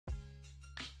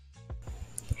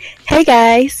Hey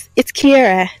guys, it's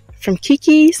Kiara from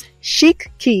Kiki's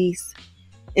Chic Keys.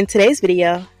 In today's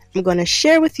video, I'm going to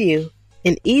share with you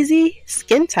an easy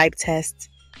skin type test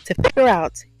to figure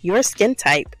out your skin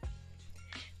type.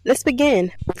 Let's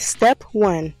begin with step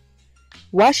 1.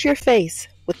 Wash your face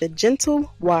with a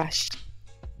gentle wash.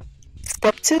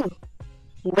 Step 2.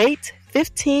 Wait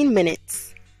 15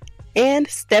 minutes. And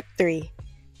step 3.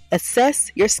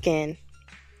 Assess your skin.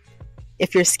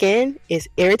 If your skin is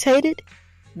irritated,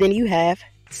 then you have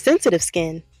sensitive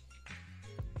skin.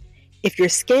 If your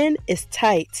skin is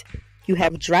tight, you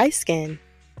have dry skin.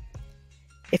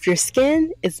 If your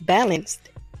skin is balanced,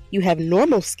 you have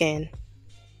normal skin.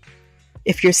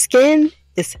 If your skin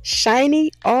is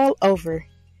shiny all over,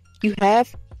 you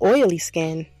have oily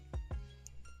skin.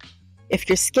 If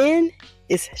your skin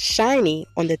is shiny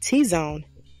on the T-zone,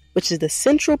 which is the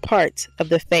central part of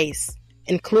the face,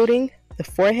 including the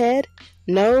forehead,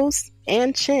 nose,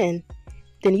 and chin,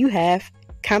 then you have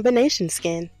combination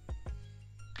skin.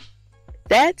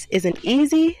 That is an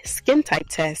easy skin type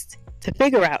test to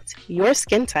figure out your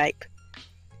skin type.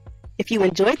 If you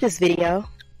enjoyed this video,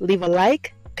 leave a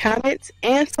like, comment,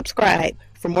 and subscribe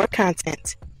for more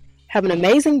content. Have an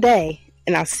amazing day,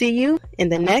 and I'll see you in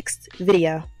the next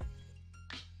video.